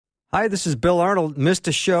Hi, this is Bill Arnold. Missed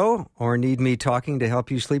a show or need me talking to help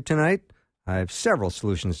you sleep tonight? I have several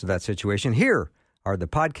solutions to that situation. Here are the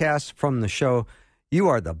podcasts from the show. You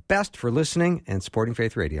are the best for listening and supporting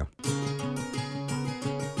Faith Radio.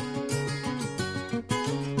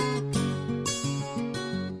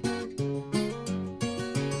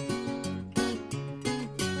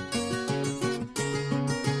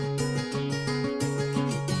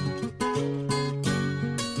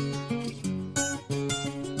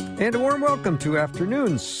 And a warm welcome to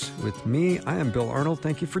Afternoons with me. I am Bill Arnold.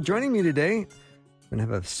 Thank you for joining me today. We're going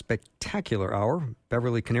to have a spectacular hour.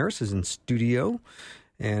 Beverly Coniaris is in studio.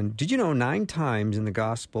 And did you know 9 times in the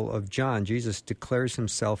Gospel of John, Jesus declares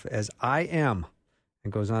himself as I am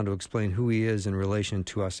and goes on to explain who he is in relation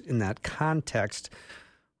to us in that context.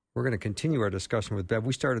 We're going to continue our discussion with Bev.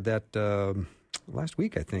 We started that last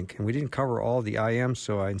week, I think, and we didn't cover all the I am,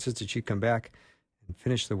 so I insisted she come back and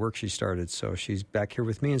finish the work she started. So she's back here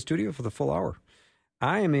with me in studio for the full hour.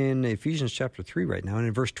 I am in Ephesians chapter 3 right now, and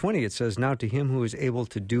in verse 20 it says, "Now to him who is able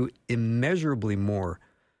to do immeasurably more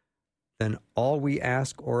than all we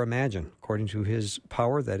ask or imagine, according to his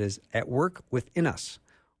power that is at work within us."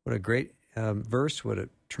 What a great verse, what a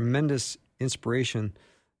tremendous inspiration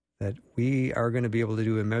that we are going to be able to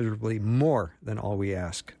do immeasurably more than all we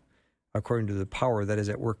ask, according to the power that is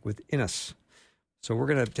at work within us. So we're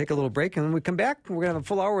going to take a little break, and when we come back, we're going to have a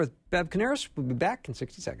full hour with Bev Coniaris. We'll be back in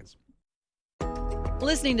 60 seconds.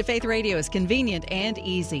 Listening to Faith Radio is convenient and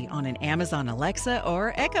easy on an Amazon Alexa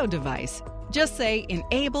or Echo device. Just say,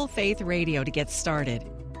 "Enable Faith Radio" to get started.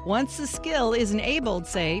 Once the skill is enabled,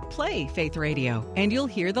 say, "Play Faith Radio," and you'll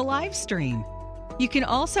hear the live stream. You can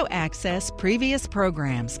also access previous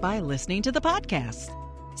programs by listening to the podcast.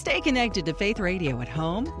 Stay connected to Faith Radio at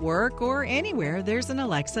home, work, or anywhere there's an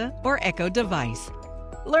Alexa or Echo device.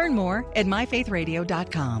 Learn more at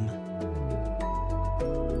myfaithradio.com.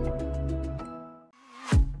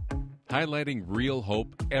 Highlighting real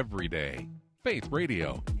hope every day. Faith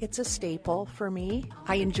Radio. It's a staple for me.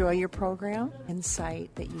 I enjoy your program.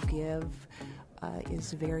 Insight that you give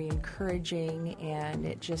is very encouraging, and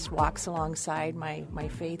it just walks alongside my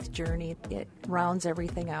faith journey. It rounds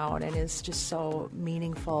everything out and is just so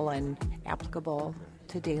meaningful and applicable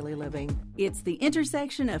to daily living. It's the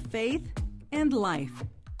intersection of faith and life.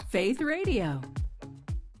 Faith Radio.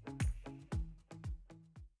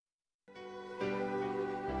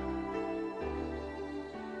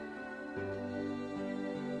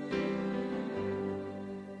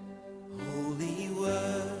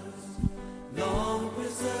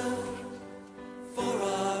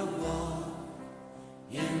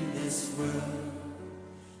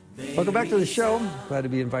 Welcome back to the show. Glad to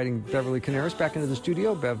be inviting Beverly Coniaris back into the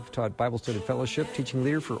studio. Bev taught Bible Study Fellowship, teaching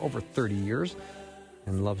leader for over 30 years,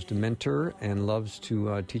 and loves to mentor and loves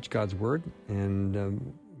to teach God's Word.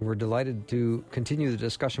 And we're delighted to continue the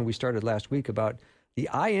discussion we started last week about the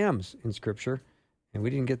I ams in Scripture, and we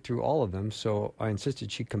didn't get through all of them, so I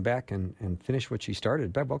insisted she come back and finish what she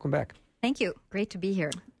started. Bev, welcome back. Thank you. Great to be here.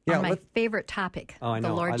 Yeah, on my favorite topic,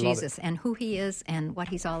 the Lord Jesus, and who he is and what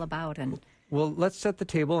he's all about. And well, let's set the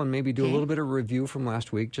table and maybe do a little bit of review from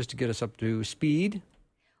last week just to get us up to speed.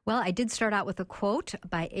 Well, I did start out with a quote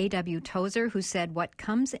by A.W. Tozer, who said, "What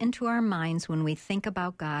comes into our minds when we think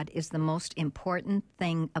about God is the most important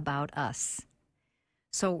thing about us."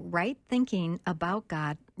 So right thinking about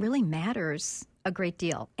God really matters a great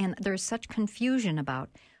deal. And there's such confusion about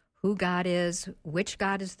who God is, which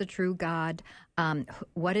God is the true God,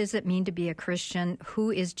 what does it mean to be a Christian,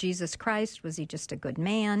 who is Jesus Christ, was he just a good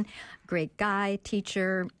man, great guy,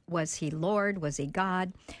 teacher, was he Lord, was he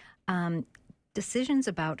God? Decisions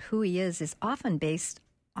about who he is often based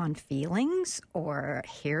on feelings or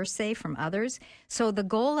hearsay from others. So the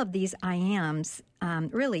goal of these I ams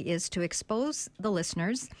really is to expose the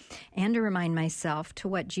listeners and to remind myself to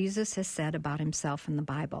what Jesus has said about himself in the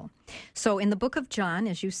Bible. So in the book of John,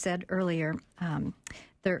 as you said earlier,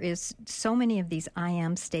 there is so many of these I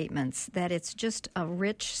am statements that it's just a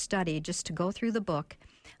rich study just to go through the book,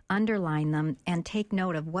 underline them, and take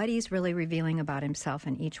note of what he's really revealing about himself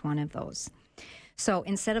in each one of those. So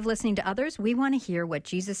instead of listening to others, we want to hear what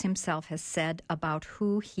Jesus himself has said about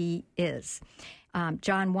who he is.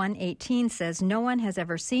 John 1:18 says, "No one has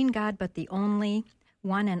ever seen God but the only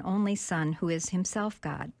one and only Son, who is himself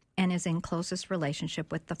God and is in closest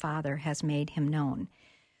relationship with the Father, has made him known."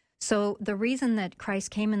 So the reason that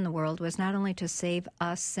Christ came in the world was not only to save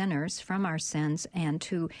us sinners from our sins and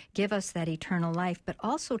to give us that eternal life, but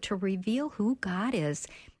also to reveal who God is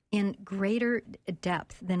in greater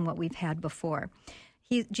depth than what we've had before.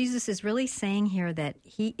 Jesus is really saying here that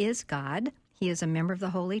he is God, he is a member of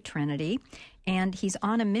the Holy Trinity, and he's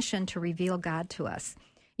on a mission to reveal God to us.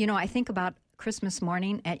 I think about Christmas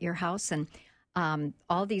morning at your house, and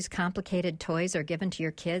all these complicated toys are given to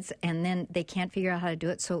your kids, and then they can't figure out how to do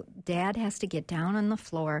it. So Dad has to get down on the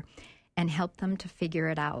floor and help them to figure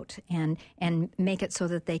it out and make it so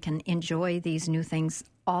that they can enjoy these new things,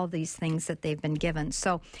 all these things that they've been given.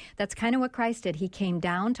 So that's kind of what Christ did. He came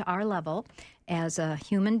down to our level as a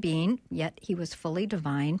human being, yet he was fully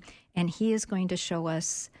divine, and he is going to show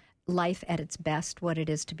us life at its best, what it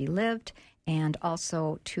is to be lived, and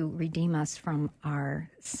also to redeem us from our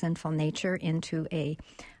sinful nature into a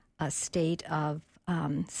state of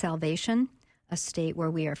salvation, a state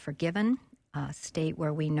where we are forgiven, a state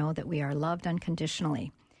where we know that we are loved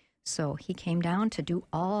unconditionally. So he came down to do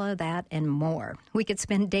all of that and more. We could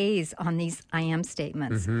spend days on these I am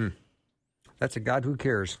statements. Mm-hmm. That's a God who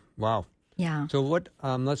cares. Wow. Yeah. So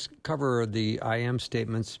let's cover the I am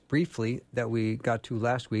statements briefly that we got to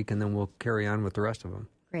last week, and then we'll carry on with the rest of them.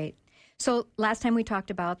 Great. So last time we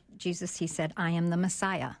talked about Jesus, he said, I am the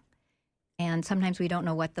Messiah. And sometimes we don't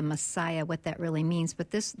know what the Messiah, what that really means.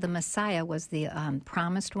 But the Messiah was the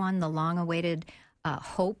promised one, the long-awaited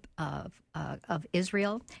hope of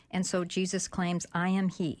Israel. And so Jesus claims, I am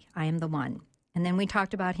he, I am the one. And then we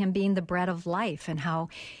talked about him being the bread of life and how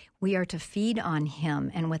we are to feed on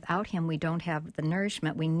him. And without him, we don't have the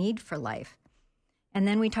nourishment we need for life. And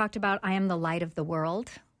then we talked about, I am the light of the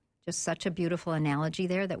world. Just such a beautiful analogy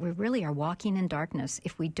there that we really are walking in darkness.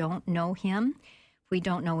 If we don't know him, if we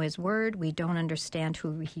don't know his word, we don't understand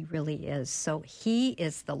who he really is. So he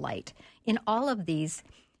is the light. In all of these,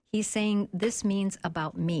 he's saying this means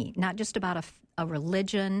about me, not just about a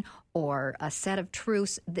religion or a set of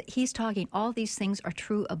truths. He's talking all these things are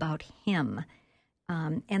true about him.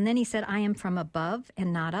 And then he said, I am from above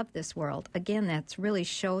and not of this world. Again, that really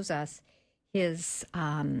shows us his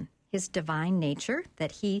divine nature,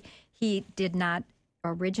 that he did not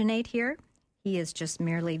originate here. He is just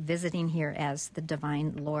merely visiting here as the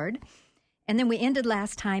divine Lord. And then we ended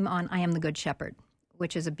last time on I am the Good Shepherd,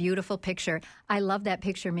 which is a beautiful picture. I love that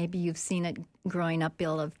picture. Maybe you've seen it growing up,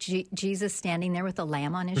 Bill, of Jesus standing there with a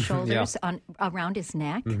lamb on his shoulders, around his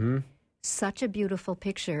neck. Mm-hmm. Such a beautiful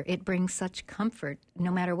picture. It brings such comfort,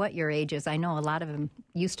 no matter what your age is. I know a lot of them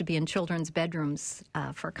used to be in children's bedrooms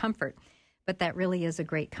for comfort. But that really is a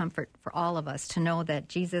great comfort for all of us to know that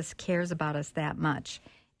Jesus cares about us that much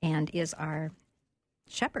and is our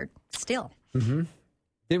shepherd still. Mm-hmm.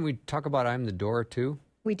 Didn't we talk about I am the door, too?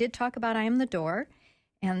 We did talk about I am the door,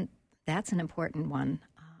 and that's an important one,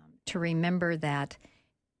 to remember that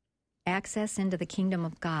access into the kingdom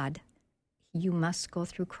of God, you must go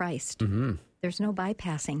through Christ. Mm-hmm. There's no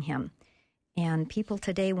bypassing him. And people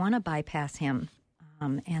today want to bypass him.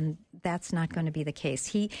 And that's not going to be the case.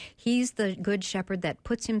 He's the good shepherd that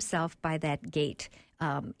puts himself by that gate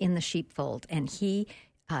in the sheepfold, and he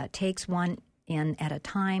takes one in at a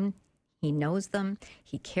time. He knows them.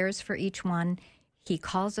 He cares for each one. He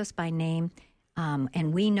calls us by name,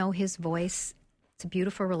 and we know his voice. It's a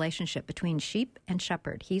beautiful relationship between sheep and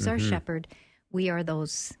shepherd. He's our shepherd. We are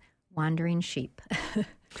those wandering sheep.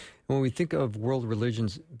 When we think of world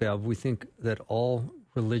religions, Bev, we think that all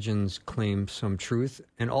religions claim some truth,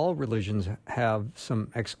 and all religions have some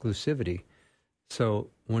exclusivity. So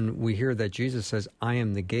when we hear that Jesus says, "I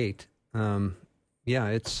am the gate,"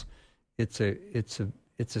 it's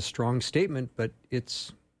a strong statement, but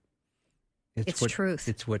it's what, truth.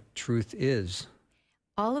 It's what truth is.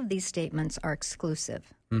 All of these statements are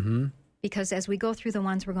exclusive. Mm-hmm. Because as we go through the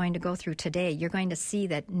ones we're going to go through today, you're going to see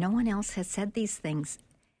that no one else has said these things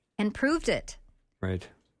and proved it. Right.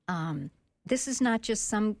 This is not just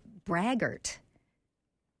some braggart.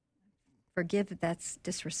 Forgive if that's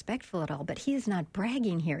disrespectful at all, but he is not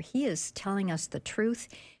bragging here. He is telling us the truth.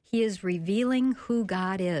 He is revealing who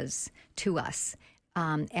God is to us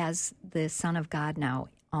as the Son of God now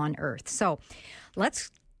on earth. So let's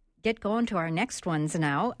get going to our next ones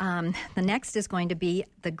now. The next is going to be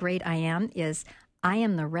the great I am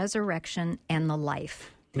the resurrection and the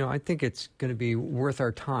life. I think it's going to be worth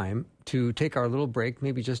our time to take our little break,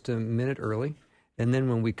 maybe just a minute early, and then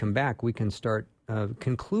when we come back, we can start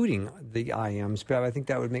concluding the I ams. Bev, I think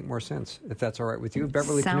that would make more sense, if that's all right with you.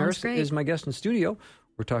 Beverly Coniaris is my guest in studio.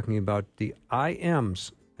 We're talking about the I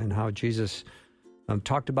ams and how Jesus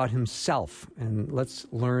talked about himself, and let's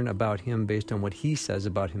learn about him based on what he says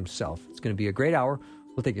about himself. It's going to be a great hour.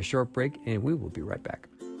 We'll take a short break, and we will be right back.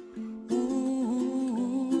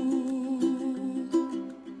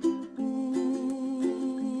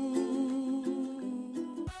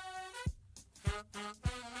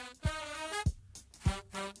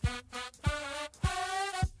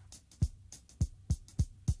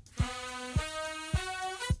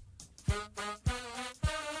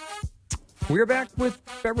 We're back with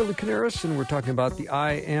Beverly Coniaris, and we're talking about the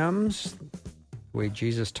I Ams, the way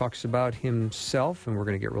Jesus talks about himself, and we're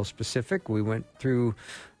going to get real specific. We went through,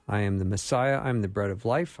 I am the Messiah, I am the bread of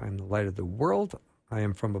life, I am the light of the world, I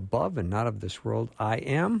am from above and not of this world, I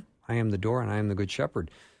am the door, and I am the good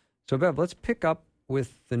shepherd. So, Bev, let's pick up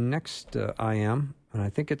with the next I am, and I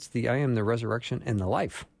think it's the I am the resurrection and the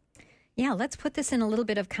life. Yeah, let's put this in a little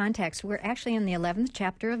bit of context. We're actually in the 11th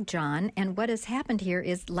chapter of John, and what has happened here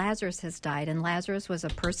is Lazarus has died, and Lazarus was a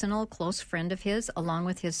personal, close friend of his, along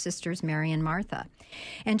with his sisters Mary and Martha.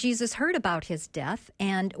 And Jesus heard about his death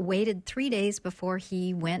and waited 3 days before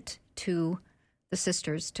he went to the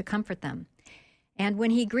sisters to comfort them. And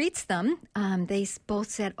when he greets them, they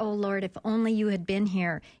both said, "Oh, Lord, if only you had been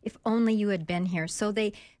here. If only you had been here." So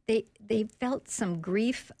they felt some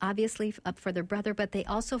grief, obviously, for their brother, but they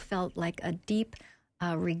also felt like a deep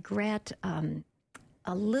regret,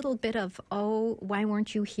 a little bit of, "Oh, why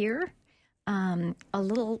weren't you here?" A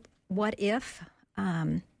little, "what if?"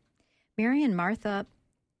 Mary and Martha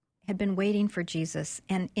had been waiting for Jesus,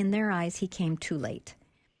 and in their eyes, he came too late.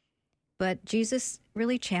 But Jesus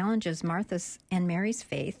really challenges Martha's and Mary's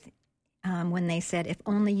faith when they said, "If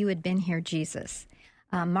only you had been here, Jesus."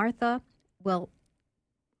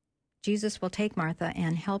 Jesus will take Martha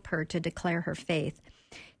and help her to declare her faith.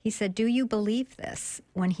 He said, "Do you believe this?"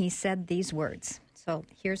 when he said these words. So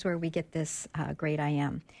here's where we get this great I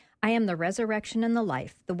am. "I am the resurrection and the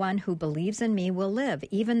life. The one who believes in me will live,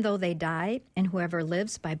 even though they die, and whoever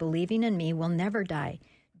lives by believing in me will never die.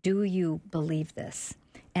 Do you believe this?"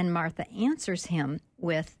 And Martha answers him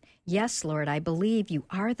with, "Yes, Lord, I believe you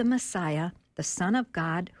are the Messiah, the Son of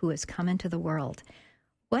God who has come into the world."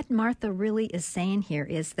 What Martha really is saying here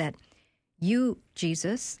is that you,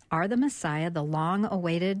 Jesus, are the Messiah, the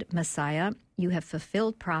long-awaited Messiah. You have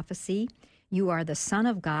fulfilled prophecy. You are the Son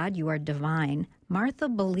of God. You are divine. Martha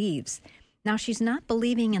believes. Now, she's not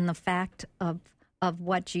believing in the fact of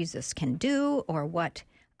what Jesus can do or what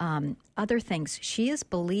other things. She is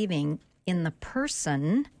believing in the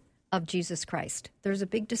person of Jesus Christ. There's a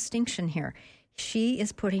big distinction here. She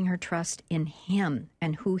is putting her trust in him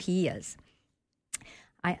and who he is.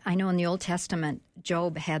 I know in the Old Testament,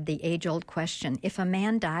 Job had the age-old question, if a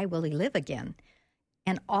man die, will he live again?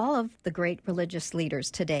 And all of the great religious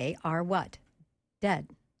leaders today are what? Dead.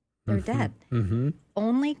 They're dead. Mm-hmm.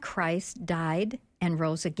 Only Christ died and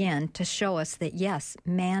rose again to show us that, yes,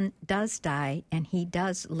 man does die and he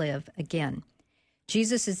does live again.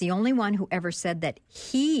 Jesus is the only one who ever said that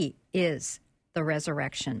he is the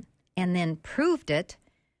resurrection and then proved it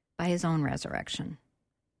by his own resurrection.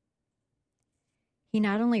 He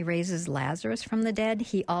not only raises Lazarus from the dead,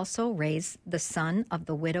 he also raised the son of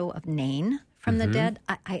the widow of Nain from the dead.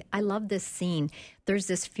 I love this scene. There's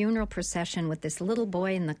this funeral procession with this little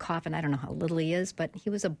boy in the coffin. I don't know how little he is, but he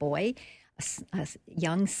was a boy, a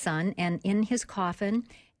young son, and in his coffin,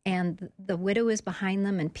 and the widow is behind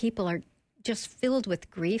them, and people are just filled with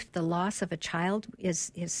grief. The loss of a child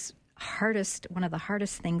is one of the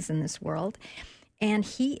hardest things in this world. And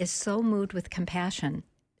he is so moved with compassion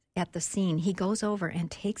at the scene. He goes over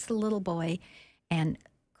and takes the little boy and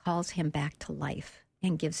calls him back to life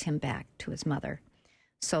and gives him back to his mother.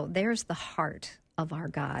 So there's the heart of our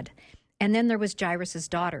God. And then there was Jairus'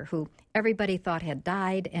 daughter, who everybody thought had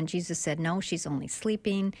died, and Jesus said, "No, she's only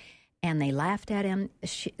sleeping." And they laughed at him.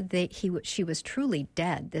 She was truly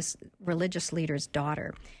dead, this religious leader's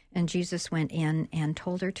daughter. And Jesus went in and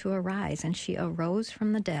told her to arise, and she arose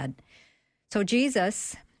from the dead. So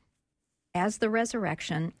Jesus, as the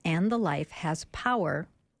resurrection and the life, has power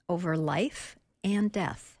over life and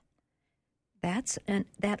death. That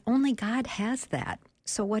only God has that.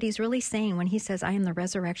 So what he's really saying when he says, "I am the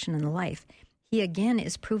resurrection and the life," he again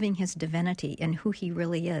is proving his divinity and who he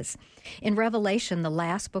really is. In Revelation, the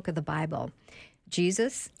last book of the Bible,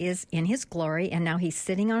 Jesus is in his glory, and now he's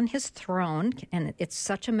sitting on his throne, and it's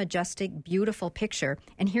such a majestic, beautiful picture.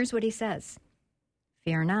 And here's what he says: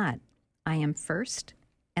 "Fear not, I am first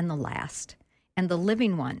and the last, and the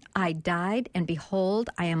living one. I died, and behold,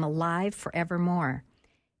 I am alive forevermore,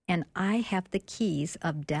 and I have the keys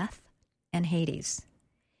of death and Hades."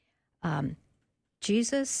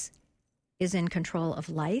 Jesus is in control of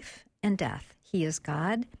life and death. He is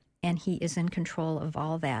God, and he is in control of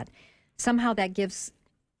all that. Somehow that gives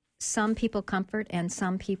some people comfort and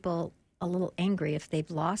some people a little angry. If they've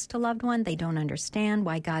lost a loved one, they don't understand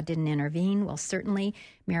why God didn't intervene. Well, certainly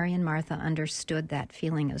Mary and Martha understood that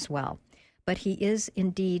feeling as well. But he is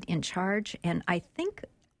indeed in charge, and I think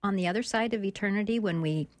on the other side of eternity, when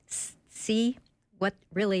we see what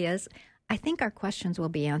really is, I think our questions will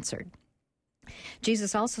be answered.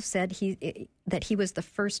 Jesus also said that he was the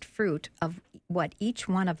first fruit of what each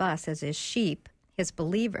one of us as his sheep, his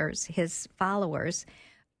believers, his followers,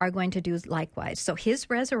 are going to do likewise. So his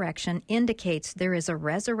resurrection indicates there is a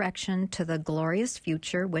resurrection to the glorious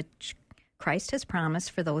future which Christ has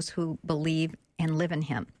promised for those who believe and live in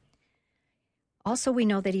him. Also, we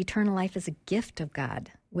know that eternal life is a gift of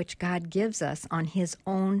God, which God gives us on his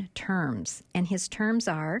own terms. And his terms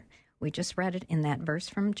are, we just read it in that verse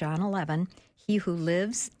from John 11, he who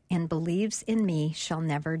lives and believes in me shall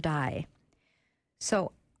never die.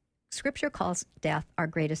 So Scripture calls death our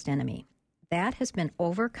greatest enemy. That has been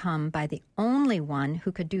overcome by the only one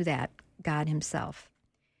who could do that, God himself.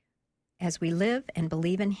 As we live and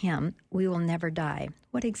believe in him, we will never die.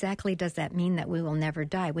 What exactly does that mean, that we will never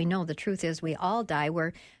die? We know the truth is we all die.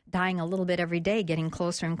 We're dying a little bit every day, getting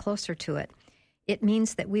closer and closer to it. It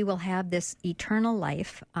means that we will have this eternal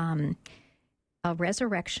life, a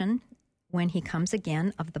resurrection when he comes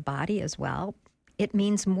again of the body as well. It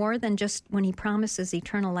means more than just when he promises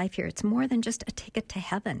eternal life here. It's more than just a ticket to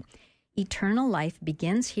heaven. Eternal life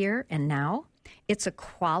begins here and now. It's a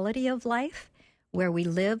quality of life where we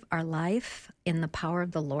live our life in the power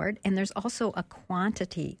of the Lord. And there's also a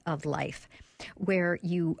quantity of life where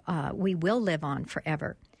we will live on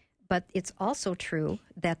forever. But it's also true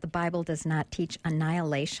that the Bible does not teach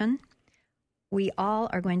annihilation. We all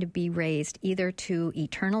are going to be raised either to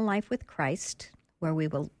eternal life with Christ, where we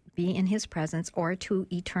will be in his presence, or to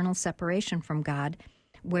eternal separation from God,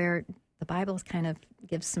 where the Bible kind of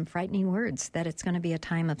gives some frightening words that it's going to be a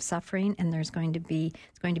time of suffering, and it's going to be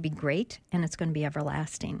great, and it's going to be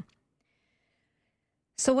everlasting.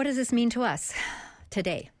 So what does this mean to us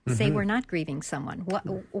today? Mm-hmm. Say we're not grieving someone.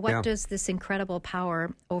 What does this incredible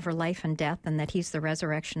power over life and death, and that he's the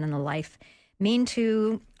resurrection and the life, mean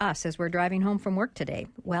to us as we're driving home from work today?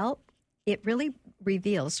 Well, it really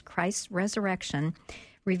reveals Christ's resurrection,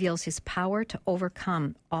 reveals his power to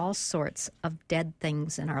overcome all sorts of dead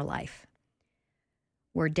things in our life.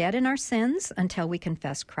 We're dead in our sins until we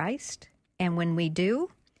confess Christ, and when we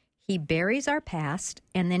do, he buries our past,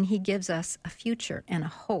 and then he gives us a future and a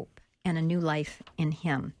hope and a new life in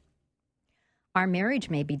him. Our marriage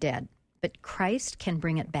may be dead, but Christ can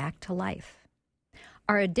bring it back to life.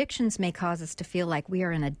 Our addictions may cause us to feel like we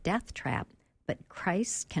are in a death trap, but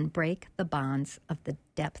Christ can break the bonds of the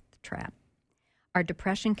death trap. Our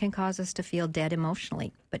depression can cause us to feel dead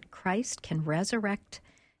emotionally, but Christ can resurrect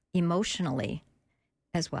emotionally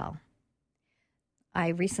as well. I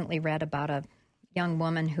recently read about a young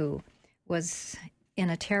woman who was in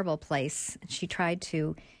a terrible place. She tried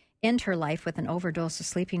to end her life with an overdose of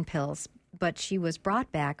sleeping pills, but she was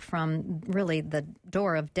brought back from really the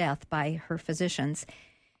door of death by her physicians.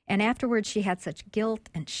 And afterwards, she had such guilt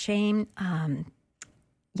and shame.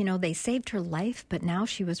 They saved her life, but now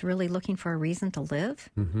she was really looking for a reason to live.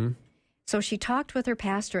 Mm-hmm. So she talked with her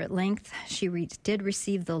pastor at length. She did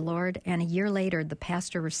receive the Lord, and a year later, the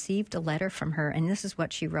pastor received a letter from her, and this is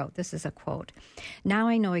what she wrote. This is a quote. "Now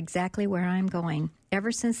I know exactly where I'm going.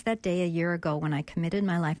 Ever since that day a year ago when I committed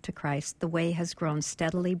my life to Christ, the way has grown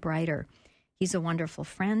steadily brighter. He's a wonderful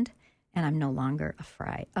friend, and I'm no longer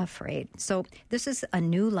afraid." So this is a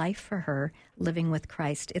new life for her, living with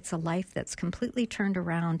Christ. It's a life that's completely turned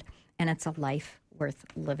around, and it's a life worth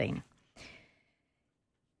living.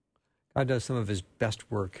 God does some of his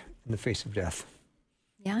best work in the face of death.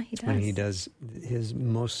 Yeah, he does. And he does his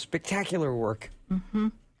most spectacular work. Mm-hmm.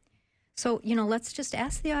 So, let's just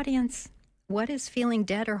ask the audience, what is feeling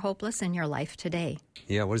dead or hopeless in your life today?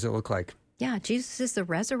 Yeah, what does it look like? Yeah, Jesus is the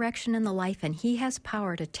resurrection and the life, and he has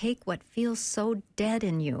power to take what feels so dead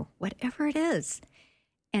in you, whatever it is,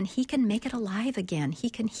 and he can make it alive again. He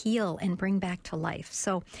can heal and bring back to life.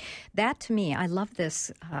 So that, to me, I love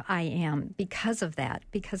this I am because of that,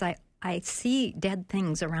 because I see dead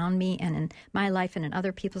things around me and in my life and in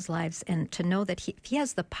other people's lives, and to know that he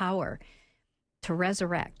has the power to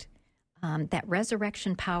resurrect. That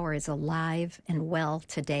resurrection power is alive and well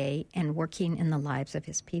today and working in the lives of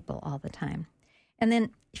his people all the time. And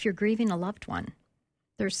then if you're grieving a loved one,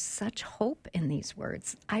 there's such hope in these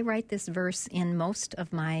words. I write this verse in most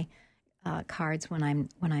of my cards when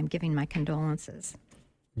I'm giving my condolences.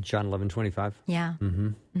 John 11:25. Yeah. Mm-hmm.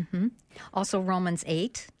 Mm-hmm. Also Romans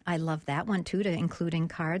 8. I love that one too, to include in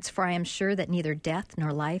cards. "For I am sure that neither death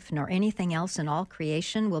nor life nor anything else in all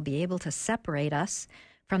creation will be able to separate us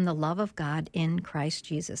from the love of God in Christ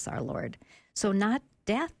Jesus our Lord." So not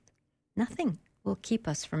death, nothing will keep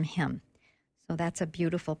us from him. So that's a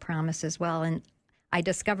beautiful promise as well. And I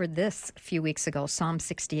discovered this a few weeks ago, Psalm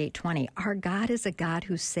 68:20. Our God is a God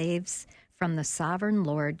who saves. From the sovereign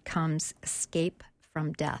Lord comes escape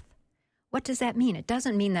from death. What does that mean? It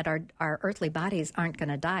doesn't mean that our earthly bodies aren't going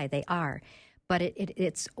to die. They are. but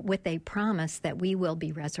it's with a promise that we will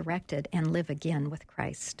be resurrected and live again with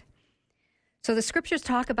Christ. So the scriptures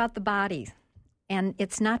talk about the body, and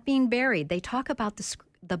it's not being buried. They talk about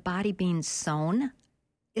the body being sown.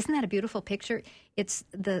 Isn't that a beautiful picture? It's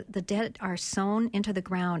the dead are sown into the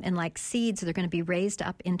ground, and like seeds, they're going to be raised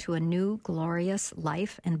up into a new glorious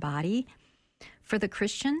life and body. For the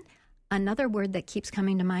Christian, another word that keeps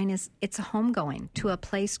coming to mind is it's a homegoing to a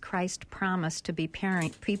place Christ promised to be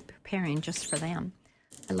preparing just for them.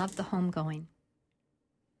 I love the homegoing.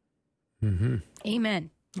 Mm-hmm. Amen.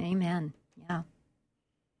 Amen. Yeah.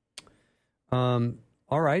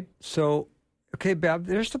 All right. So, okay, Bev,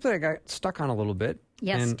 there's something I got stuck on a little bit.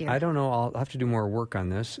 Yes, and dear. I don't know. I'll have to do more work on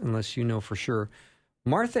this unless you know for sure.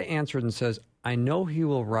 Martha answered and says, I know he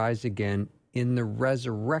will rise again in the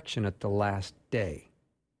resurrection at the last day.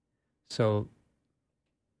 So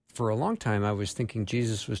for a long time, I was thinking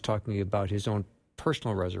Jesus was talking about his own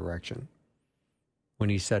personal resurrection when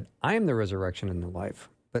he said, I am the resurrection and the life.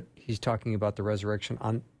 But he's talking about the resurrection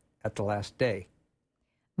at the last day.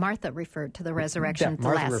 Martha referred to the resurrection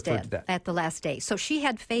at the last day. So she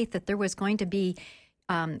had faith that there was going to be,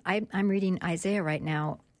 I'm reading Isaiah right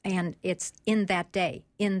now, and it's in that day.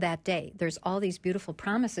 There's all these beautiful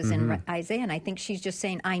promises in Isaiah, and I think she's just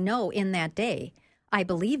saying, I know in that day, I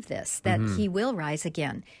believe this, that he will rise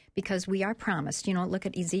again, because we are promised. You know, look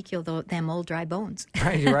at Ezekiel, them old dry bones.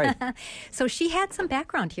 Right. So she had some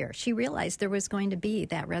background here. She realized there was going to be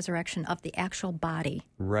that resurrection of the actual body.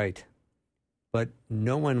 Right. But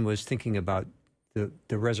no one was thinking about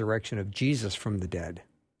the resurrection of Jesus from the dead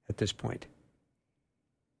at this point.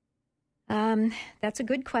 That's a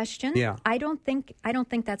good question. Yeah. I don't think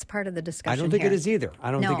that's part of the discussion. I don't think here. it is either.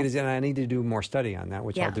 I don't think it is, and I need to do more study on that,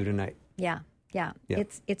 which Yeah. I'll do tonight. Yeah.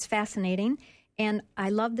 It's fascinating. And I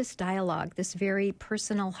love this dialogue, this very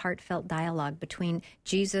personal, heartfelt dialogue between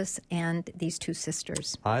Jesus and these two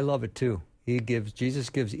sisters. I love it too. Jesus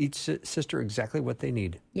gives each sister exactly what they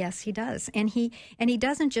need. Yes, he does. And he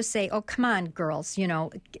doesn't just say, oh, come on, girls,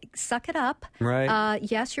 suck it up. Right.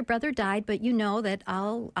 Yes, your brother died, but you know that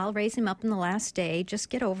I'll raise him up in the last day. Just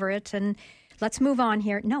get over it and let's move on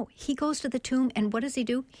here. No, he goes to the tomb, and what does he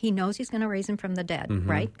do? He knows he's going to raise him from the dead,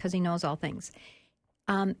 right? Because he knows all things.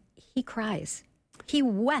 He cries. He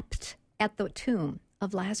wept at the tomb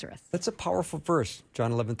of Lazarus. That's a powerful verse,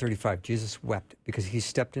 John 11:35. Jesus wept because he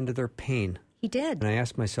stepped into their pain. He did. And I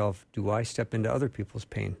asked myself, do I step into other people's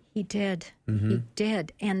pain? He did. He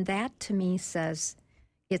did. And that, to me, says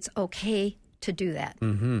it's okay to do that,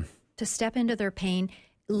 to step into their pain.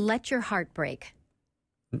 Let your heart break.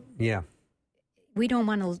 Yeah. We don't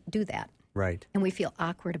want to do that. Right. And we feel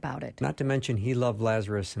awkward about it. Not to mention he loved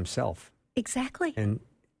Lazarus himself. Exactly. And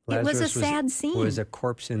Lazarus Lazarus it was a sad scene. Was a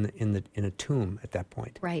corpse in a tomb at that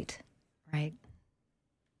point. Right.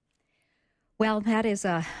 Well, that is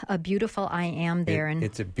a beautiful I am there.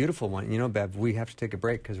 It's a beautiful one. You know, Bev, we have to take a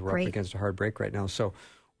break because we're up against a hard break right now. So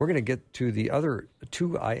we're going to get to the other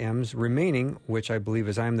two I ams remaining, which I believe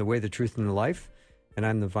is I am the way, the truth, and the life, and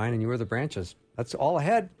I'm the vine, and you are the branches. That's all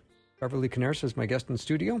ahead. Beverly Coniaris is my guest in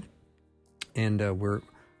studio, and we're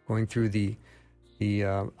going through the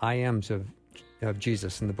I ams of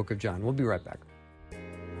Jesus in the book of John. We'll be right back.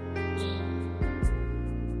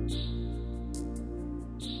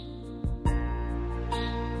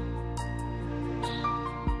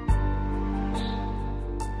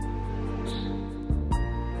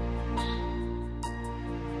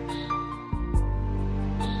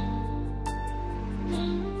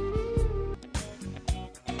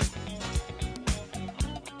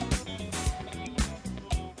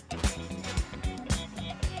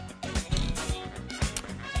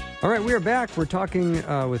 All right, we are back. We're talking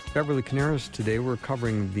with Beverly Coniaris today. We're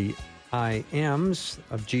covering the I ams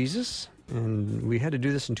of Jesus, and we had to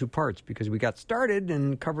do this in two parts because we got started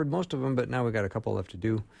and covered most of them, but now we got a couple left to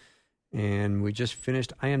do. And we just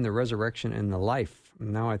finished I am the resurrection and the life.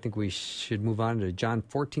 Now I think we should move on to John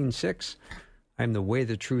 14:6. I am the way,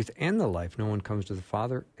 the truth, and the life. No one comes to the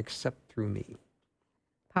Father except through me.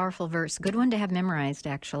 Powerful verse. Good one to have memorized,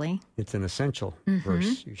 actually. It's an essential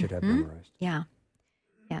verse you should have memorized.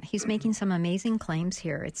 Yeah, he's making some amazing claims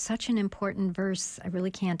here. It's such an important verse. I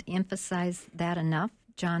really can't emphasize that enough.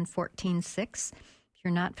 John 14:6. If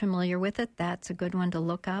you're not familiar with it, that's a good one to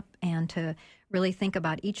look up and to really think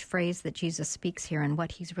about each phrase that Jesus speaks here and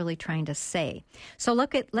what he's really trying to say. So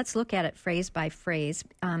let's look at it phrase by phrase.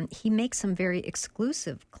 He makes some very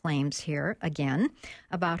exclusive claims here, again,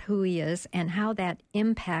 about who he is and how that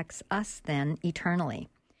impacts us then eternally.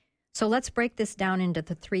 So let's break this down into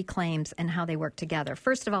the three claims and how they work together.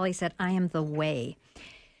 First of all, he said, I am the way.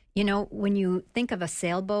 You know, when you think of a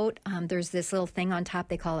sailboat, there's this little thing on top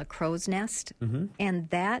they call a crow's nest. Mm-hmm. And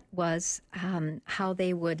that was how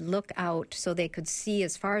they would look out so they could see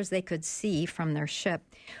as far as they could see from their ship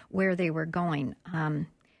where they were going.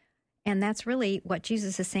 And that's really what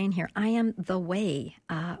Jesus is saying here. I am the way.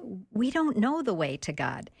 We don't know the way to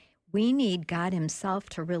God. We need God himself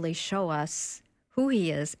to really show us who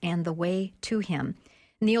he is and the way to him.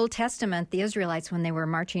 In the Old Testament, the Israelites, when they were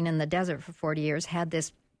marching in the desert for 40 years, had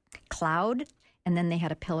this cloud, and then they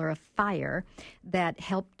had a pillar of fire that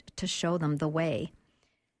helped to show them the way.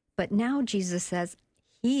 But now Jesus says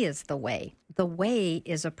he is the way. The way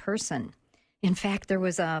is a person. In fact, there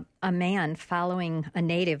was a man following a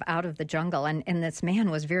native out of the jungle, and this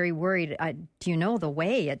man was very worried. Do you know the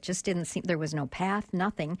way? It just didn't seem, there was no path,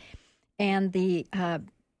 nothing. And the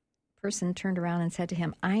person turned around and said to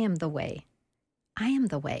him, I am the way. I am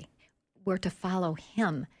the way. We're to follow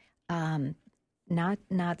him,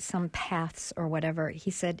 not some paths or whatever.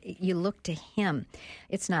 He said, you look to him.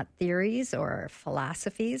 It's not theories or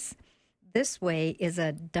philosophies. This way is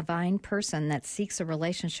a divine person that seeks a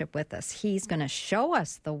relationship with us. He's going to show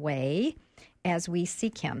us the way as we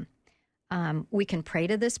seek him. We can pray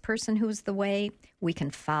to this person who's the way. We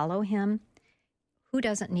can follow him. Who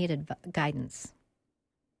doesn't need guidance?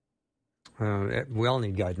 We all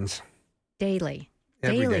need guidance. Daily.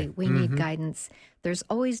 Daily, we need guidance. There's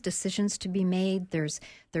always decisions to be made. There's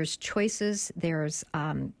choices. There's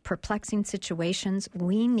perplexing situations.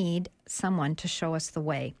 We need someone to show us the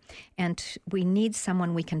way. And we need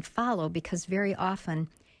someone we can follow, because very often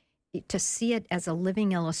to see it as a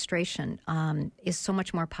living illustration is so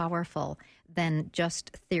much more powerful than just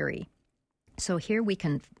theory. So here we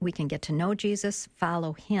can get to know Jesus,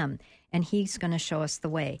 follow him, and he's going to show us the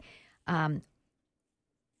way.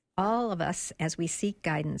 All of us, as we seek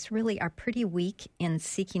guidance, really are pretty weak in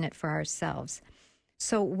seeking it for ourselves.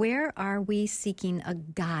 So where are we seeking a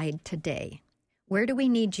guide today? Where do we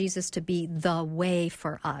need Jesus to be the way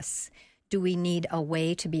for us? Do we need a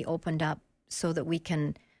way to be opened up so that we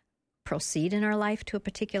can proceed in our life to a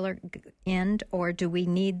particular end? Or do we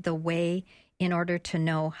need the way in order to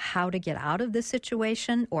know how to get out of this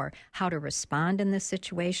situation, or how to respond in this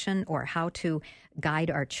situation, or how to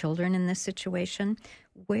guide our children in this situation?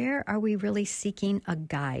 Where are we really seeking a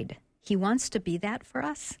guide? He wants to be that for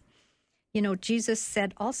us. You know, Jesus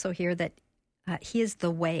said also here that he is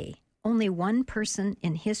the way. Only one person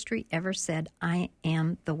in history ever said, I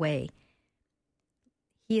am the way.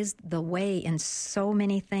 He is the way in so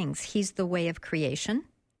many things. He's the way of creation.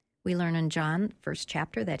 We learn in John, first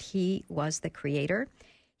chapter, that he was the creator.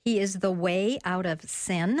 He is the way out of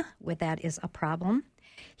sin, where that is a problem.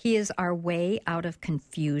 He is our way out of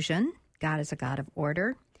confusion. God is a God of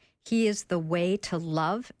order. He is the way to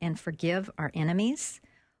love and forgive our enemies.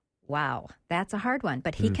 Wow, that's a hard one.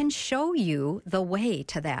 But he can show you the way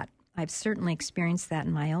to that. I've certainly experienced that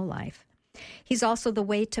in my own life. He's also the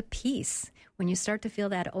way to peace. When you start to feel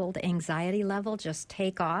that old anxiety level just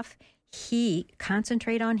take off,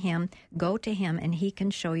 concentrate on him, go to him, and he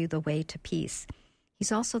can show you the way to peace.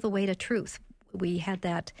 He's also the way to truth. We had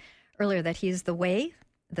that earlier, that he is the way,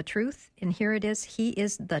 the truth, and here it is. He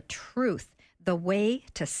is the truth, the way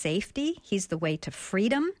to safety. He's the way to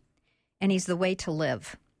freedom, and he's the way to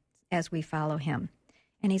live as we follow him.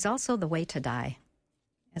 And he's also the way to die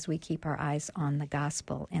as we keep our eyes on the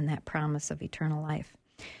gospel and that promise of eternal life.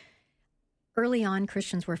 Early on,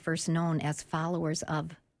 Christians were first known as followers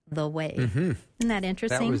of the way. Mm-hmm. Isn't that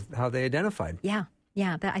interesting? That was how they identified. Yeah.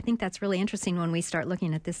 I think that's really interesting when we start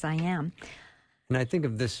looking at this I am. And I think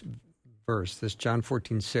of this verse, this John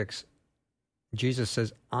 14:6. Jesus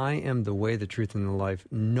says, I am the way, the truth, and the life.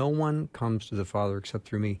 No one comes to the Father except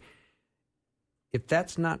through me. If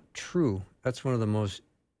that's not true, that's one of the most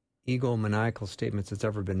egomaniacal statements that's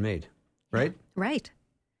ever been made, right? Yeah,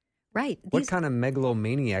 right. What kind of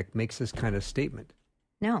megalomaniac makes this kind of statement?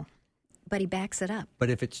 No, but he backs it up. But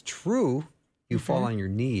if it's true, you fall on your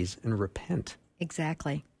knees and repent.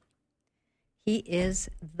 Exactly. He is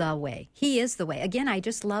the way. He is the way. Again, I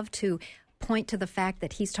just love to point to the fact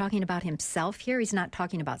that he's talking about himself here. He's not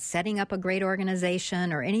talking about setting up a great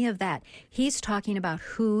organization or any of that. He's talking about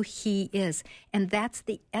who he is. And that's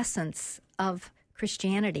the essence of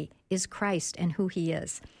Christianity, is Christ and who he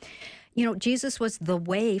is. You know, Jesus was the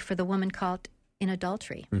way for the woman caught in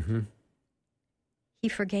adultery. Mm-hmm. He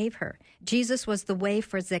forgave her. Jesus was the way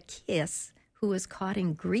for Zacchaeus, who was caught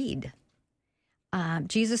in greed.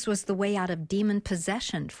 Jesus was the way out of demon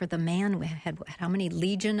possession for the man who had how many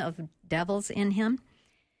legion of devils in him.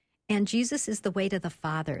 And Jesus is the way to the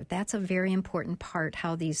Father. That's a very important part,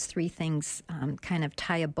 how these three things kind of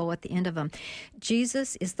tie a bow at the end of them.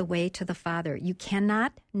 Jesus is the way to the Father. You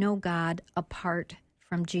cannot know God apart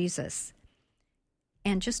from Jesus.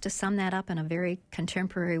 And just to sum that up in a very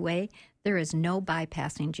contemporary way, there is no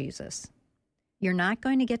bypassing Jesus. You're not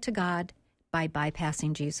going to get to God by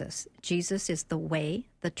bypassing Jesus. Jesus is the way,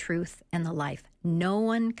 the truth, and the life. No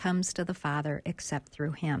one comes to the Father except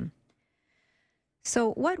through him.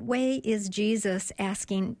 So what way is Jesus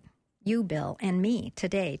asking you, Bill, and me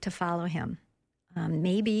today to follow him?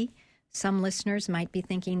 Maybe some listeners might be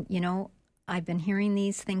thinking, I've been hearing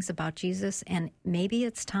these things about Jesus, and maybe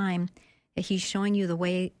it's time that he's showing you the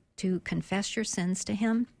way to confess your sins to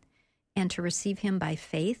him and to receive him by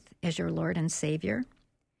faith as your Lord and Savior.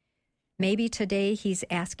 Maybe today he's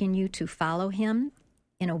asking you to follow him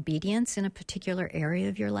in obedience in a particular area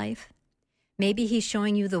of your life. Maybe he's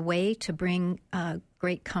showing you the way to bring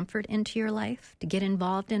great comfort into your life, to get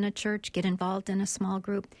involved in a church, get involved in a small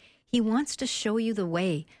group. He wants to show you the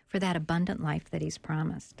way for that abundant life that he's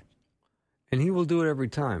promised. And he will do it every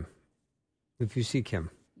time if you seek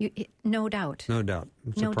him. No doubt. No doubt.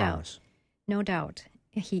 It's a promise. No doubt.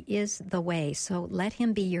 He is the way. So let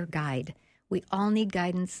him be your guide. We all need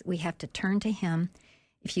guidance. We have to turn to him.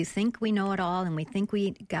 If you think we know it all and we think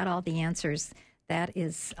we got all the answers, that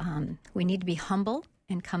is, we need to be humble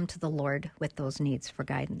and come to the Lord with those needs for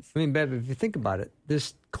guidance. I mean, Bev, if you think about it,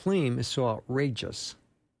 this claim is so outrageous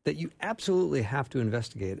that you absolutely have to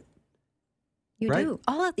investigate it. You right? do.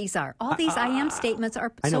 All of these are. All these I am statements are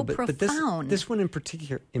profound. But this one in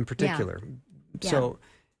particular. Yeah. So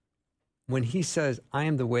when he says, I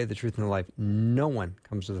am the way, the truth, and the life, no one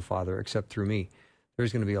comes to the Father except through me.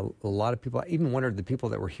 There's going to be a lot of people. I even wondered the people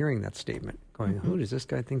that were hearing that statement going, who does this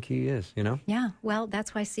guy think he is, Yeah, well,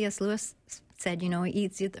 that's why C.S. Lewis said,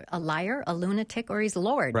 he's either a liar, a lunatic, or he's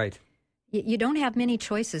Lord. Right. You don't have many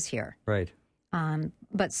choices here. Right.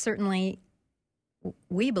 But certainly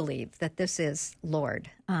we believe that this is Lord.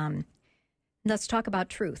 Let's talk about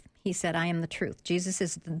truth. He said, I am the truth. Jesus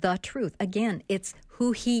is the truth. Again, it's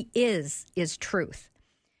who he is truth.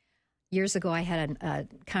 Years ago, I had a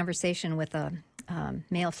conversation with a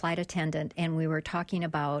male flight attendant, and we were talking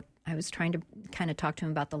about, I was trying to kind of talk to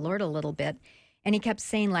him about the Lord a little bit, and he kept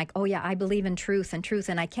saying oh yeah, I believe in truth,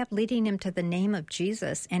 and I kept leading him to the name of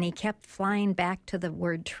Jesus, and he kept flying back to the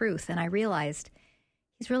word truth, and I realized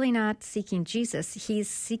he's really not seeking Jesus. He's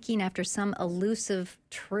seeking after some elusive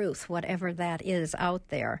truth, whatever that is out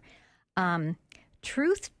there.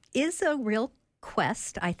 Truth is a real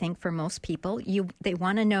quest, I think, for most people. They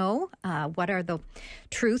want to know what are the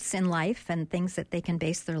truths in life and things that they can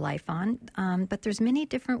base their life on. But there's many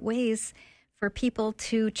different ways for people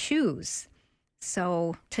to choose.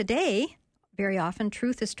 So today, very often,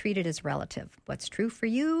 truth is treated as relative. What's true for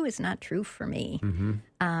you is not true for me.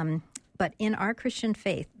 Mm-hmm. But in our Christian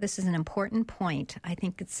faith, this is an important point. I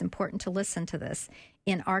think it's important to listen to this.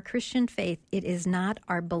 In our Christian faith, it is not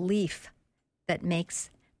our belief that makes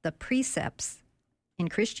the precepts in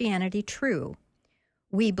Christianity true.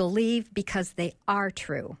 We believe because they are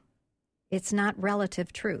true. It's not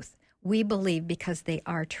relative truth. We believe because they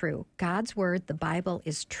are true. God's word, the Bible,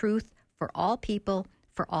 is truth for all people,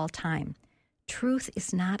 for all time. Truth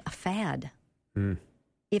is not a fad.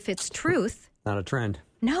 If it's truth... Not a trend.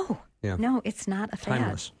 No. Yeah. No, it's not a fad.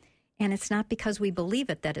 Timeless. And it's not because we believe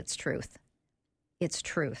it that it's truth. It's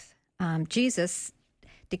truth. Jesus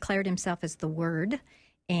declared himself as the Word,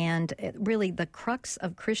 and really the crux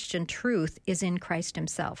of Christian truth is in Christ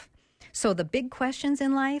himself. So the big questions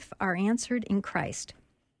in life are answered in Christ.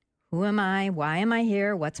 Who am I? Why am I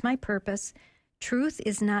here? What's my purpose? Truth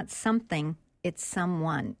is not something, it's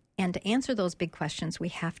someone. And to answer those big questions, we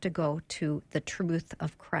have to go to the truth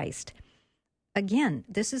of Christ. Again,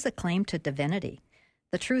 this is a claim to divinity.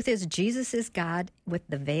 The truth is Jesus is God with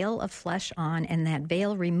the veil of flesh on, and that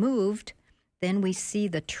veil removed, then we see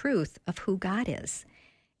the truth of who God is.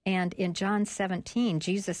 And in John 17,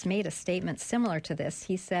 Jesus made a statement similar to this.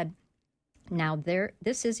 He said, now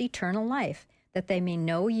this is eternal life, that they may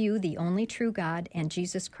know you, the only true God, and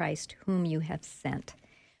Jesus Christ, whom you have sent.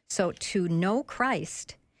 So to know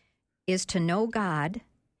Christ is to know God,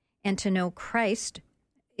 and to know Christ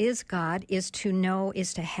is God, is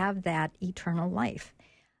to have that eternal life.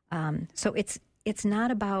 So it's not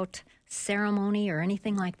about ceremony or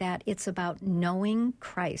anything like that. It's about knowing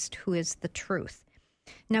Christ, who is the truth.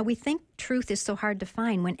 Now, we think truth is so hard to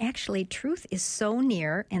find when actually truth is so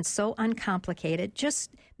near and so uncomplicated.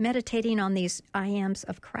 Just meditating on these I ams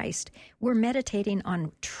of Christ, we're meditating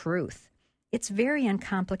on truth. It's very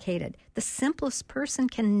uncomplicated. The simplest person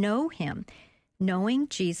can know him. Knowing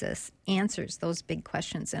Jesus answers those big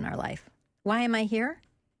questions in our life. Why am I here?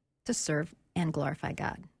 To serve and glorify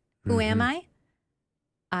God. Who am I?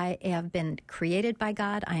 I have been created by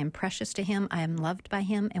God. I am precious to him. I am loved by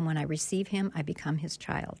him. And when I receive him, I become his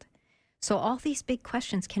child. So all these big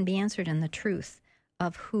questions can be answered in the truth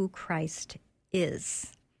of who Christ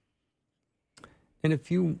is. And if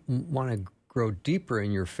you want to grow deeper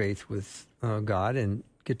in your faith with God and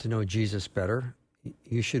get to know Jesus better,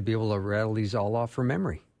 you should be able to rattle these all off from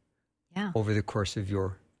memory over the course of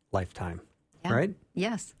your lifetime, right?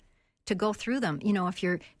 Yes. To go through them. You know, if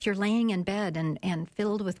you're laying in bed and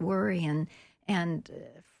filled with worry and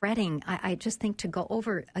fretting, I just think to go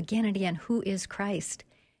over again and again, who is Christ?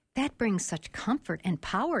 That brings such comfort and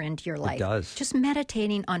power into your life. It does. Just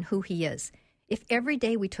meditating on who he is. If every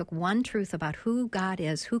day we took one truth about who God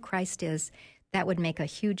is, who Christ is, that would make a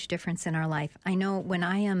huge difference in our life. I know when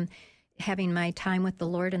I am having my time with the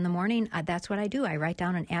Lord in the morning, that's what I do. I write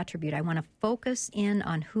down an attribute. I want to focus in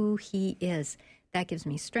on who he is. That gives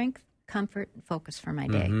me strength, comfort, and focus for my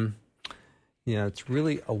day. Yeah, it's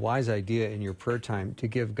really a wise idea in your prayer time to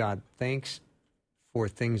give God thanks for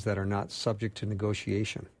things that are not subject to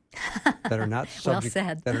negotiation, that are not subject, well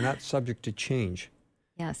said. that are not subject to change.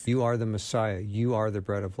 Yes. You are the Messiah. You are the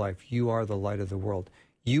bread of life. You are the light of the world.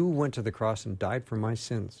 You went to the cross and died for my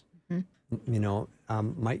sins. You know,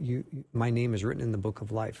 my name is written in the book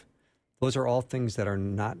of life. Those are all things that are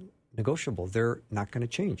not negotiable. They're not going to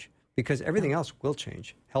change. Because everything else will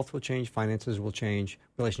change. Health will change, finances will change,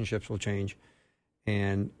 relationships will change.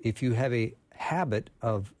 And if you have a habit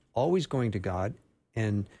of always going to God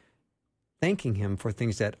and thanking him for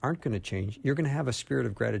things that aren't going to change, you're going to have a spirit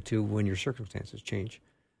of gratitude when your circumstances change.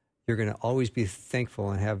 You're going to always be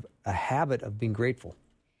thankful and have a habit of being grateful.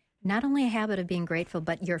 Not only a habit of being grateful,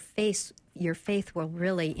 but your faith will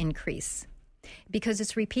really increase. Because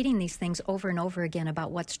it's repeating these things over and over again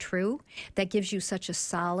about what's true that gives you such a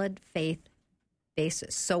solid faith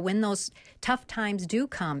basis. So when those tough times do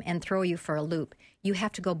come and throw you for a loop, you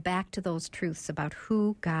have to go back to those truths about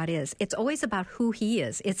who God is. It's always about who he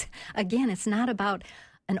is. It's not about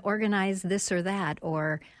an organized this or that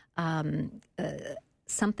or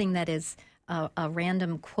something that is a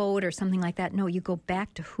random quote or something like that. No, you go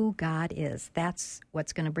back to who God is. That's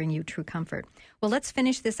what's going to bring you true comfort. Well, let's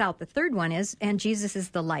finish this out. The third one is, and Jesus is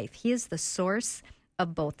the life. He is the source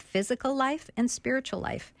of both physical life and spiritual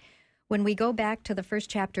life. When we go back to the first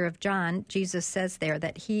chapter of John, Jesus says there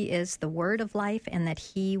that he is the word of life and that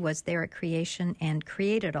he was there at creation and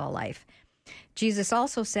created all life. Jesus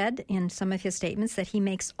also said in some of his statements that he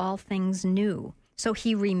makes all things new. So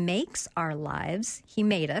he remakes our lives. He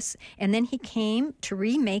made us, and then he came to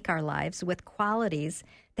remake our lives with qualities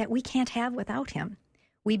that we can't have without him.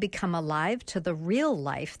 We become alive to the real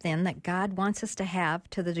life, then, that God wants us to have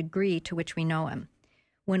to the degree to which we know him.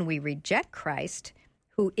 When we reject Christ,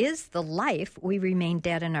 who is the life, we remain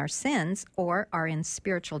dead in our sins or are in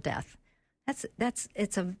spiritual death.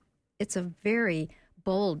 It's a very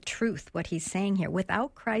bold truth, what he's saying here.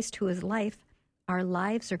 Without Christ, who is life, our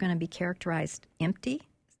lives are going to be characterized empty.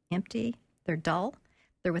 They're dull.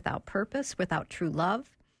 They're without purpose, without true love.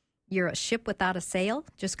 You're a ship without a sail,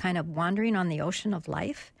 just kind of wandering on the ocean of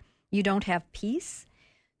life. You don't have peace.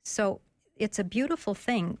 So it's a beautiful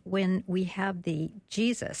thing when we have the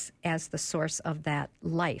Jesus as the source of that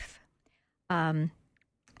life.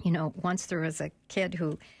 Once there was a kid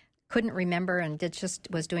who couldn't remember and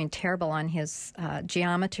was doing terrible on his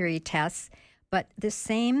geometry tests, but this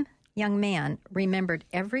same young man remembered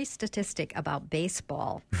every statistic about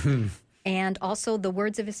baseball and also the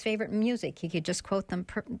words of his favorite music. He could just quote them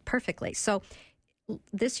perfectly. So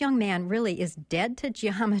this young man really is dead to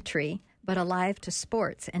geometry, but alive to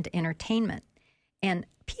sports and to entertainment. And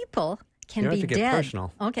people can be dead. You don't have to get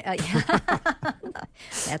personal. Okay,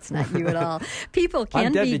 that's not you at all. People can be...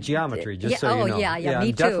 I'm dead to geometry, just so you know. Yeah, me I'm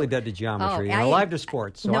too. Definitely dead to geometry. And alive to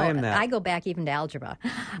sports, so I am that. I go back even to algebra.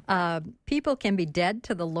 People can be dead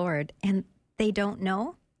to the Lord, and they don't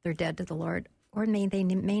know they're dead to the Lord, or they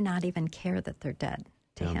may not even care that they're dead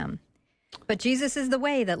to him. But Jesus is the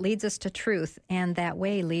way that leads us to truth, and that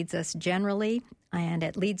way leads us generally, and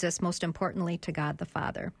it leads us most importantly to God the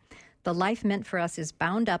Father. The life meant for us is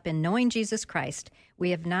bound up in knowing Jesus Christ. We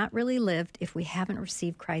have not really lived if we haven't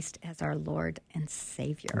received Christ as our Lord and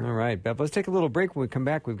Savior. All right, Bev, let's take a little break. When we come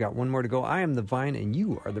back, we've got one more to go. I am the vine and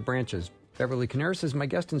you are the branches. Beverly Coniaris is my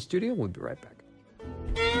guest in studio. We'll be right back.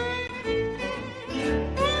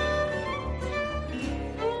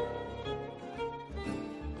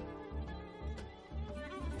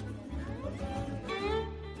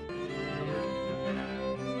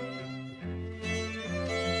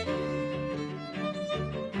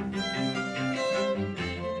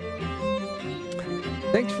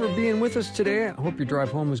 Thanks for being with us today. I hope your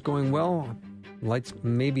drive home is going well. Lights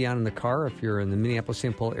may be on in the car if you're in the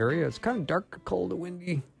Minneapolis-St. Paul area. It's kind of dark, cold, and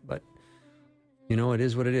windy, but it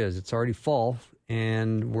is what it is. It's already fall,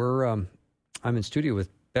 and I'm in studio with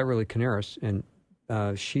Beverly Coniaris,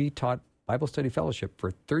 and she taught Bible Study Fellowship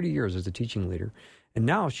for 30 years as a teaching leader, and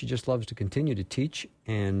now she just loves to continue to teach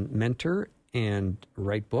and mentor and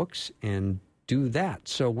write books and do that.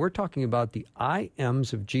 So we're talking about the I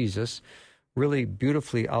Ams of Jesus, really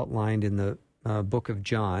beautifully outlined in the book of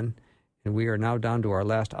John, and we are now down to our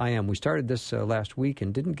last I Am. We started this last week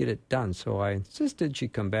and didn't get it done, so I insisted she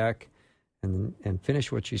come back and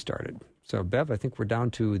finish what she started. So, Bev, I think we're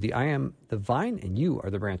down to the I Am the vine, and you are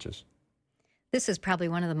the branches. This is probably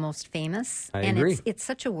one of the most famous. I agree. It's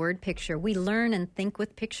such a word picture. We learn and think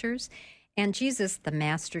with pictures. And Jesus, the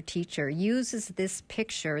master teacher, uses this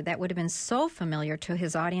picture that would have been so familiar to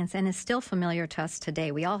his audience and is still familiar to us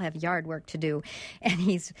today. We all have yard work to do, and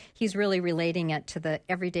he's really relating it to the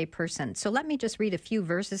everyday person. So let me just read a few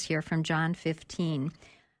verses here from John 15.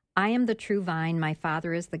 I am the true vine, my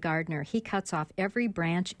Father is the gardener. He cuts off every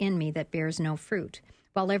branch in me that bears no fruit,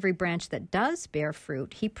 while every branch that does bear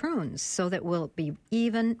fruit, he prunes, so that we'll be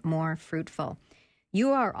even more fruitful.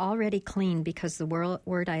 You are already clean because the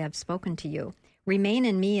word I have spoken to you. Remain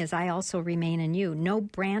in me as I also remain in you. No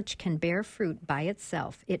branch can bear fruit by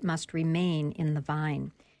itself. It must remain in the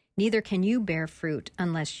vine. Neither can you bear fruit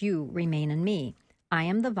unless you remain in me. I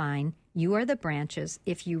am the vine, you are the branches.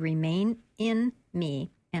 If you remain in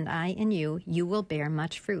me and I in you, you will bear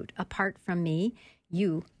much fruit. Apart from me,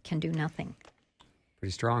 you can do nothing.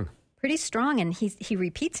 Pretty strong. Pretty strong, and he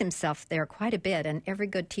repeats himself there quite a bit, and every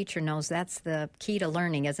good teacher knows that's the key to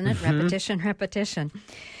learning, isn't it? Mm-hmm. Repetition.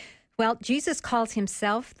 Well, Jesus calls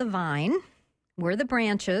himself the vine. We're the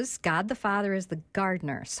branches. God the Father is the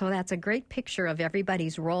gardener. So that's a great picture of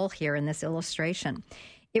everybody's role here in this illustration.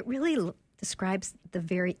 It really describes the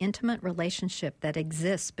very intimate relationship that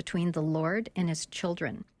exists between the Lord and his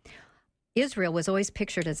children. Israel was always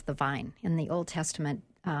pictured as the vine in the Old Testament.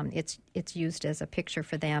 It's used as a picture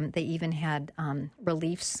for them. They even had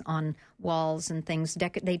reliefs on walls and things.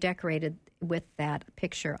 They decorated with that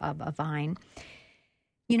picture of a vine.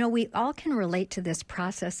 We all can relate to this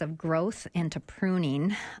process of growth and to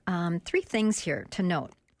pruning. 3 things here to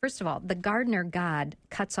note. First of all, the gardener God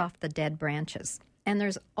cuts off the dead branches. And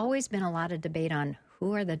there's always been a lot of debate on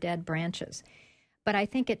who are the dead branches. But I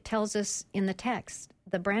think it tells us in the text,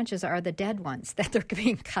 the branches are the dead ones that they're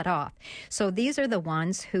being cut off. So these are the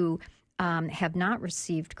ones who have not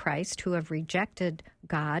received Christ, who have rejected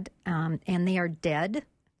God, and they are dead,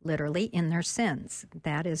 literally, in their sins.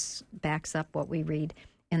 That backs up what we read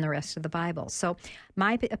in the rest of the Bible. So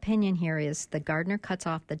my opinion here is the gardener cuts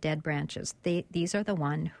off the dead branches. These are the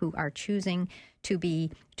ones who are choosing to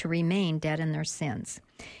remain dead in their sins.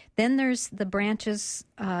 Then there's the branches.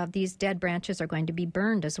 These dead branches are going to be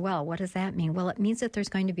burned as well. What does that mean? Well, it means that there's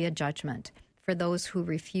going to be a judgment for those who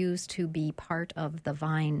refuse to be part of the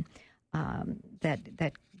vine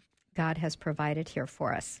that God has provided here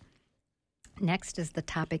for us. Next is the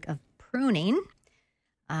topic of pruning.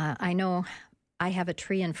 I know I have a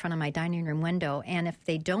tree in front of my dining room window, and if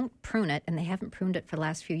they don't prune it, and they haven't pruned it for the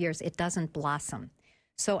last few years, it doesn't blossom.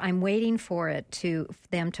 So I'm waiting for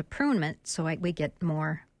them to prune it so we get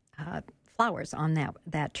more flowers on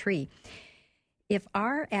that tree. If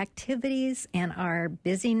our activities and our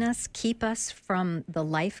busyness keep us from the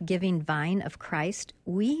life-giving vine of Christ,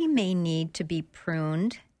 we may need to be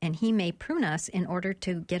pruned, and he may prune us in order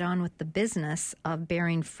to get on with the business of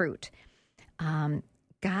bearing fruit.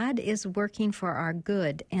 God is working for our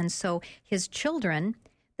good, and so his children,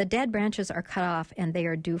 the dead branches are cut off and they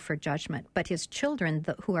are due for judgment. But his children,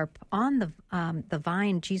 who are on the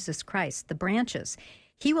vine, Jesus Christ, the branches,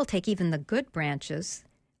 he will take even the good branches,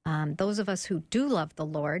 those of us who do love the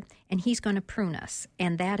Lord, and he's going to prune us.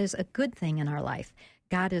 And that is a good thing in our life.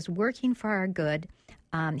 God is working for our good.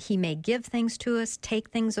 He may give things to us,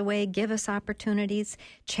 take things away, give us opportunities,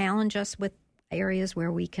 challenge us with areas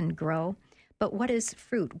where we can grow. But what is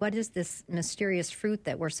fruit? What is this mysterious fruit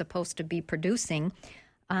that we're supposed to be producing?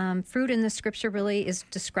 Fruit in the Scripture really is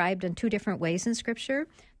described in 2 different ways in Scripture.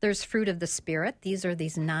 There's fruit of the Spirit. These are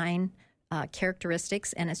these 9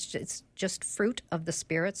 characteristics, and it's just fruit of the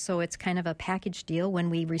Spirit. So it's kind of a package deal.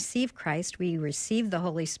 When we receive Christ, we receive the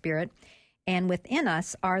Holy Spirit, and within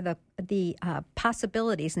us are the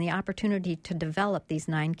possibilities and the opportunity to develop these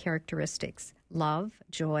 9 characteristics: love,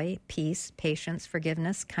 joy, peace, patience,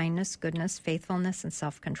 forgiveness, kindness, goodness, faithfulness, and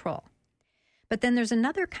self-control. But then there's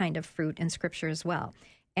another kind of fruit in Scripture as well,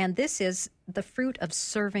 and this is the fruit of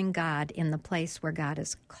serving God in the place where God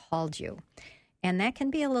has called you. And that can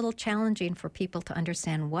be a little challenging for people to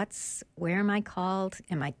understand where am I called?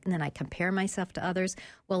 And then I compare myself to others.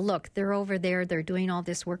 Well, look, they're over there. They're doing all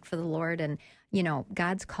this work for the Lord. And,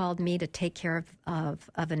 God's called me to take care of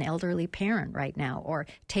an elderly parent right now, or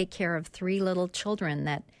take care of 3 little children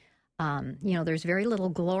that, there's very little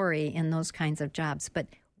glory in those kinds of jobs. But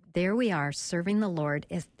there we are serving the Lord.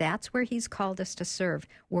 If that's where he's called us to serve,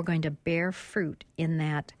 we're going to bear fruit in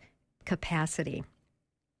that capacity.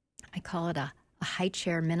 I call it a high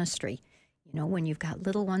chair ministry. When you've got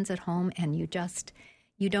little ones at home and you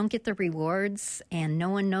don't get the rewards and no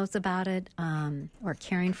one knows about it, or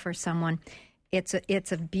caring for someone, it's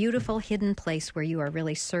a beautiful hidden place where you are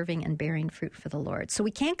really serving and bearing fruit for the Lord. So we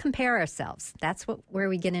can't compare ourselves. That's where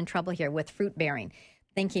we get in trouble here with fruit bearing,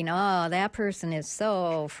 thinking, oh, that person is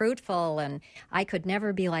so fruitful and I could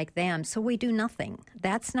never be like them. So we do nothing.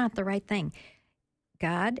 That's not the right thing.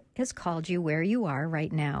 God has called you where you are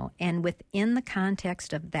right now, and within the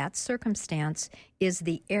context of that circumstance is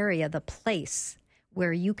the area, the place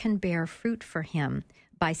where you can bear fruit for him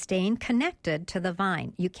by staying connected to the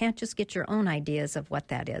vine. You can't just get your own ideas of what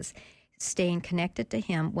that is. Staying connected to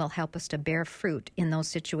him will help us to bear fruit in those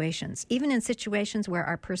situations, even in situations where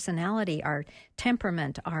our personality, our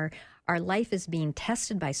temperament, our life is being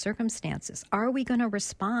tested by circumstances. Are we going to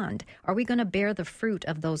respond? Are we going to bear the fruit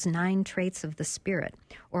of those 9 traits of the Spirit?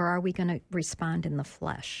 Or are we going to respond in the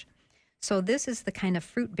flesh? So this is the kind of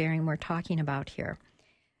fruit bearing we're talking about here.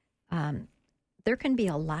 There can be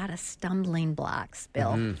a lot of stumbling blocks,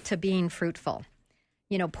 Bill, to being fruitful.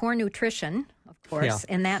 Poor nutrition, of course,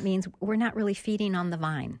 and that means we're not really feeding on the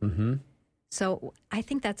vine. Mm-hmm. So I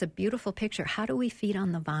think that's a beautiful picture. How do we feed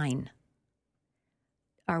on the vine?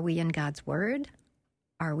 Are we in God's Word?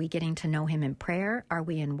 Are we getting to know him in prayer? Are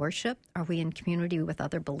we in worship? Are we in community with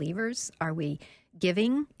other believers? Are we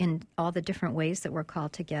giving in all the different ways that we're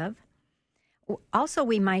called to give? Also,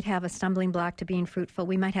 we might have a stumbling block to being fruitful.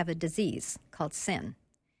 We might have a disease called sin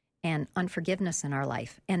and unforgiveness in our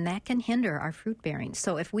life, and that can hinder our fruit bearing.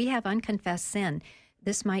 So if we have unconfessed sin,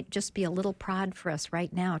 this might just be a little prod for us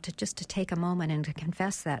right now to take a moment and to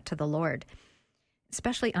confess that to the Lord.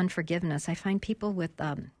 Especially unforgiveness. I find people with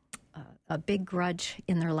a big grudge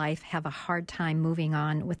in their life have a hard time moving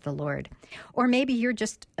on with the Lord. Or maybe you're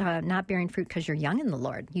just not bearing fruit because you're young in the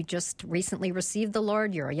Lord. You just recently received the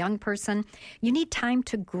Lord. You're a young person. You need time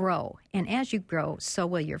to grow. And as you grow, so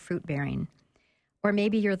will your fruit bearing. Or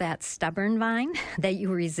maybe you're that stubborn vine that you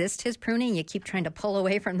resist his pruning. You keep trying to pull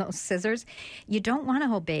away from those scissors. You don't want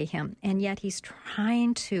to obey him. And yet he's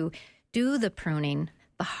trying to do the pruning,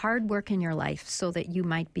 the hard work in your life, so that you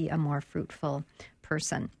might be a more fruitful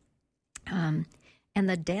person. And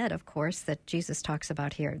the dead, of course, that Jesus talks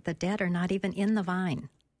about here, the dead are not even in the vine.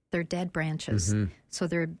 They're dead branches. Mm-hmm. So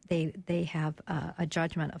they have a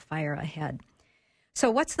judgment of fire ahead. So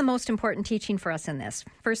what's the most important teaching for us in this?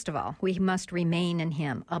 First of all, we must remain in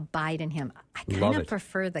him, abide in him. I kind of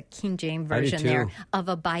prefer the King James Version there of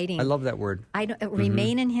abiding. I love that word.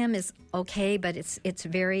 Remain in him is okay, but it's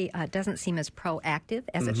very, doesn't seem as proactive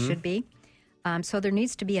as it should be. So there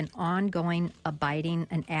needs to be an ongoing abiding,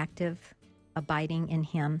 an active abiding in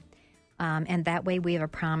him. And that way we have a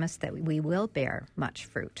promise that we will bear much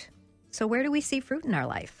fruit. So where do we see fruit in our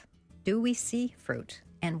life? Do we see fruit,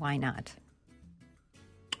 and why not?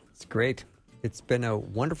 It's great. It's been a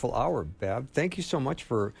wonderful hour, Bev. Thank you so much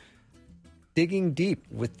for digging deep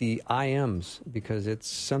with the I Ams, because it's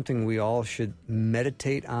something we all should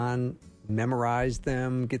meditate on, memorize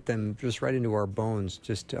them, get them just right into our bones,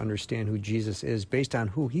 just to understand who Jesus is based on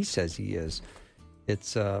who he says he is.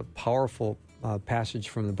 It's a powerful passage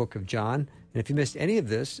from the book of John. And if you missed any of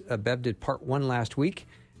this, Bev did part 1 last week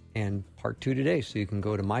and part 2 today. So you can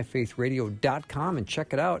go to myfaithradio.com and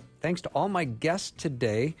check it out. Thanks to all my guests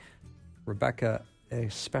today. Rebecca,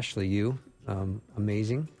 especially you.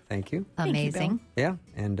 Amazing. Thank you. Amazing. Yeah.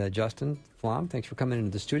 And Justin Flom, thanks for coming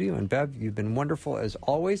into the studio. And Bev, you've been wonderful as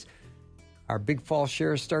always. Our Big Fall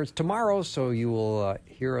Share starts tomorrow, so you will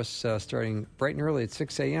hear us starting bright and early at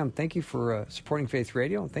 6 a.m. Thank you for supporting Faith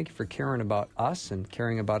Radio. Thank you for caring about us and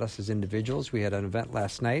caring about us as individuals. We had an event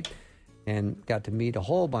last night and got to meet a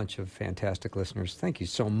whole bunch of fantastic listeners. Thank you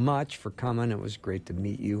so much for coming. It was great to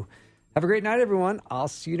meet you. Have a great night, everyone. I'll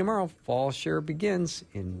see you tomorrow. Fall Share begins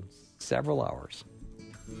in several hours.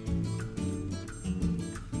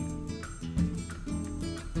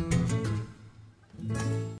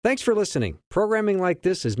 Thanks for listening. Programming like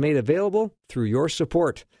this is made available through your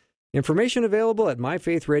support. Information available at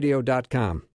myfaithradio.com.